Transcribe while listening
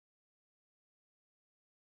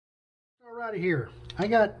Right here, I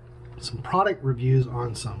got some product reviews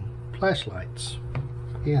on some flashlights.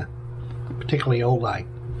 Yeah, particularly Olight.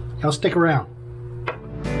 Y'all stick around.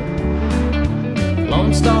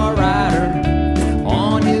 Lone Star Rider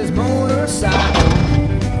on his motorcycle,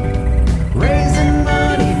 raising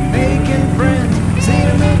money, making friends,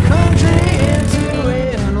 seeing the country into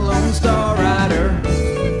a Lone Star Rider.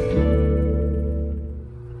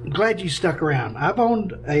 Glad you stuck around. I've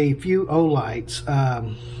owned a few Olights,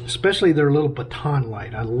 especially their little baton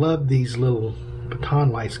light. I love these little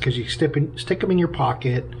baton lights because you stick them in your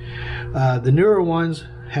pocket. The newer ones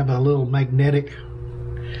have a little magnetic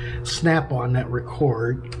snap-on that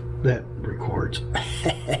records that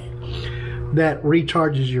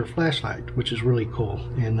recharges your flashlight, which is really cool.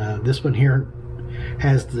 And this one here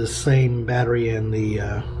has the same battery and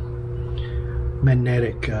the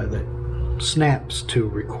magnetic that snaps to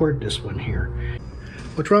record this one here.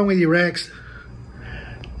 What's wrong with you, Rex?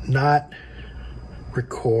 Not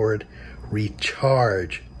record,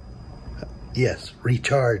 recharge. Yes,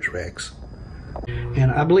 recharge, Rex. And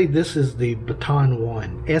I believe this is the Baton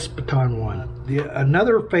 1, S Baton 1.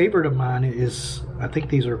 Another favorite of mine is, I think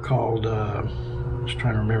these are called, I'm just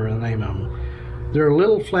trying to remember the name of them. They're a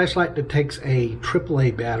little flashlight that takes a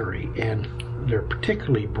AAA battery, and they're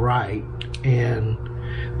particularly bright, and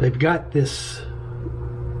they've got this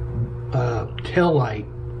tail light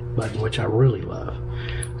button, which I really love.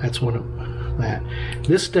 That's one of that.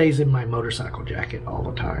 This stays in my motorcycle jacket all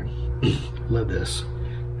the time. Love this.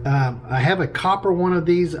 I have a copper one of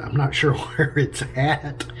these. I'm not sure where it's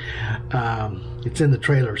at. It's in the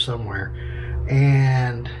trailer somewhere.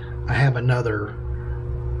 And I have another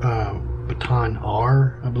Baton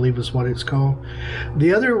R, I believe is what it's called.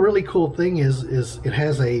 The other really cool thing is it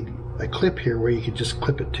has a clip here where you can just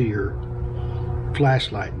clip it to your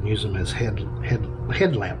flashlight and use them as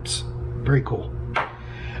headlamps. Very cool.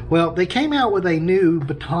 Well, they came out with a new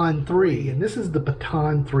Baton 3, and this is the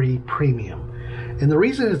Baton 3 Premium. And the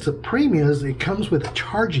reason it's a premium is it comes with a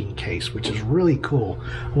charging case, which is really cool.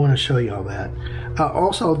 I want to show you all that.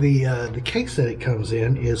 Also, the case that it comes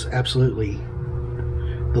in is absolutely,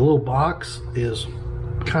 the little box is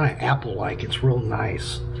kind of Apple-like. It's real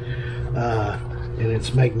nice. And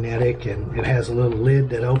it's magnetic, and it has a little lid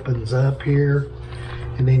that opens up here.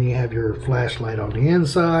 And then you have your flashlight on the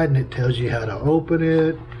inside, and it tells you how to open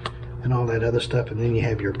it and all that other stuff. And then you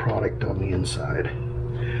have your product on the inside.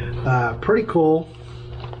 Pretty cool.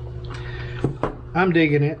 I'm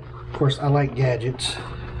digging it. Of course, I like gadgets.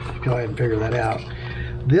 Go ahead and figure that out.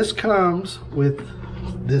 This comes with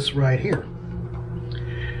this right here.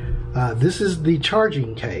 This is the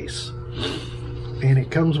charging case, and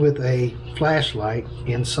it comes with a flashlight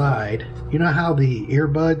inside. You know how the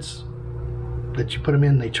earbuds that you put them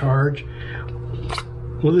in, they charge?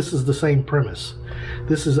 Well, this is the same premise.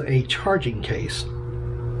 This is a charging case.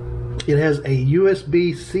 It has a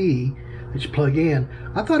USB-C that you plug in.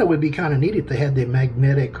 I thought it would be kind of neat if they had the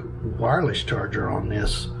magnetic wireless charger on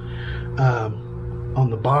this on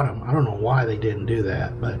the bottom. I don't know why they didn't do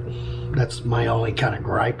that, but that's my only kind of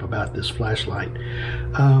gripe about this flashlight.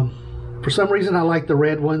 For some reason, I like the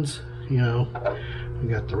red ones. You know, we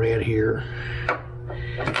got the red here.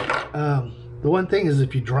 The one thing is,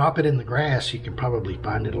 if you drop it in the grass, you can probably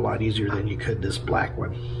find it a lot easier than you could this black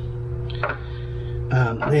one.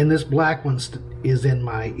 And this black one is in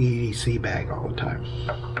my EDC bag all the time.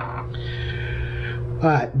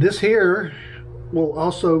 This here will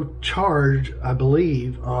also charge, I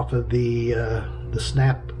believe, off of the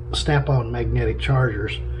snap-on magnetic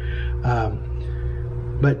chargers.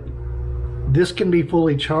 But this can be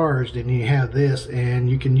fully charged, and you have this, and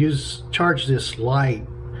you can charge this light,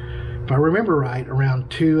 if I remember right, around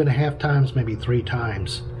 2.5 times, maybe 3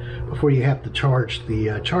 times before you have to charge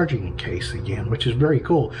the charging case again, which is very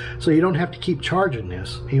cool. So you don't have to keep charging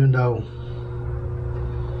this, even though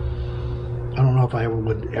I don't know if I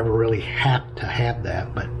would ever really have to have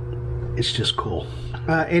that, but it's just cool.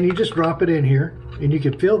 And you just drop it in here, and you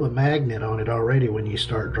can feel the magnet on it already when you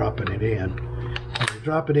start dropping it in. You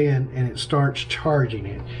drop it in, and it starts charging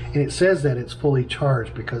it. And it says that it's fully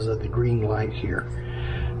charged because of the green light here.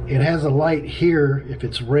 It has a light here. If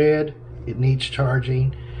it's red, it needs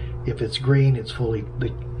charging. If it's green, it's fully,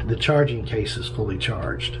 the charging case is fully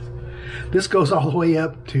charged. This goes all the way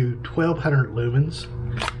up to 1200 lumens,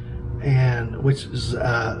 and which is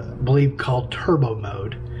I believe called turbo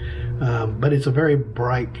mode. But it's a very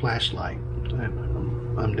bright flashlight.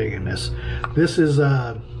 I'm digging this. This is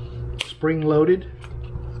spring loaded.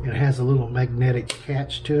 It has a little magnetic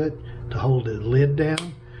catch to it to hold the lid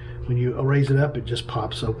down. When you raise it up, it just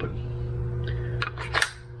pops open.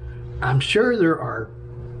 I'm sure there are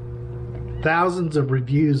thousands of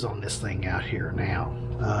reviews on this thing out here now.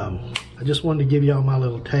 I just wanted to give y'all my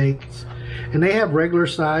little takes. And they have regular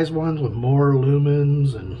size ones with more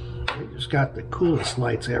lumens, and they just got the coolest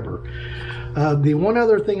lights ever. The one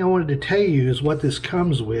other thing I wanted to tell you is what this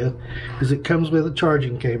comes with. Is it comes with a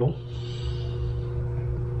charging cable.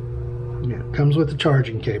 Yeah, it comes with a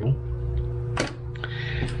charging cable.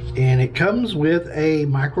 And it comes with a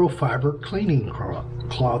microfiber cleaning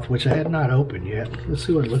cloth, which I had not opened yet. Let's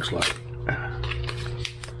see what it looks like.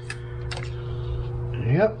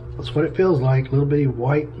 Yep, that's what it feels like. A little bitty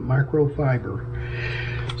white microfiber.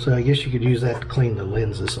 So I guess you could use that to clean the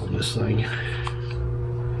lenses on this thing.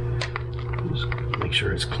 Just make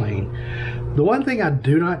sure it's clean. The one thing I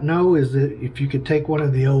do not know is that if you could take one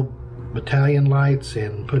of the old battalion lights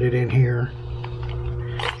and put it in here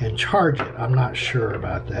and charge it. I'm not sure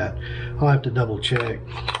about that. I'll have to double check.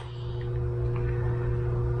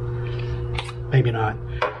 Maybe not.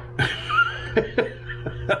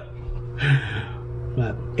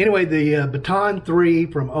 But anyway, the Baton 3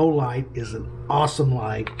 from Olight is an awesome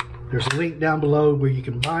light. There's a link down below where you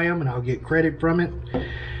can buy them, and I'll get credit from it.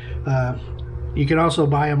 You can also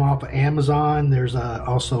buy them off of Amazon. There's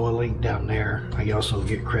also a link down there. I also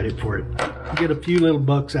get credit for it. You get a few little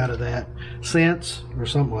bucks out of that, cents or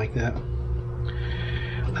something like that.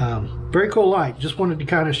 Very cool light. Just wanted to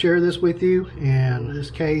kind of share this with you. And in this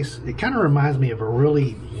case, it kind of reminds me of a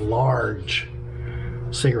really large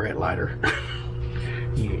cigarette lighter.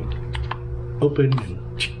 You open and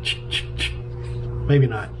maybe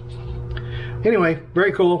not. Anyway,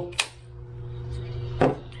 very cool.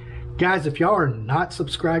 Guys, if y'all are not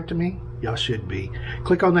subscribed to me, y'all should be.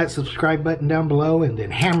 Click on that subscribe button down below and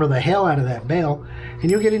then hammer the hell out of that bell,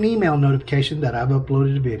 and you'll get an email notification that I've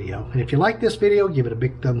uploaded a video. And if you like this video, give it a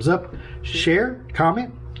big thumbs up, share,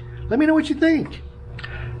 comment, let me know what you think.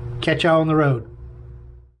 Catch y'all on the road.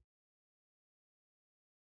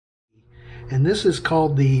 And this is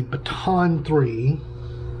called the Baton 3.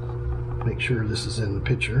 Make sure this is in the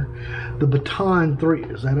picture. The Baton 3.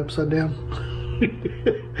 Is that upside down?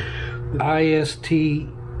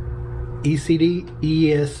 ISTECDECS.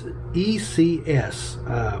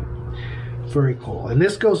 Very cool. And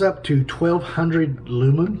this goes up to 1200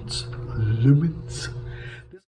 lumens.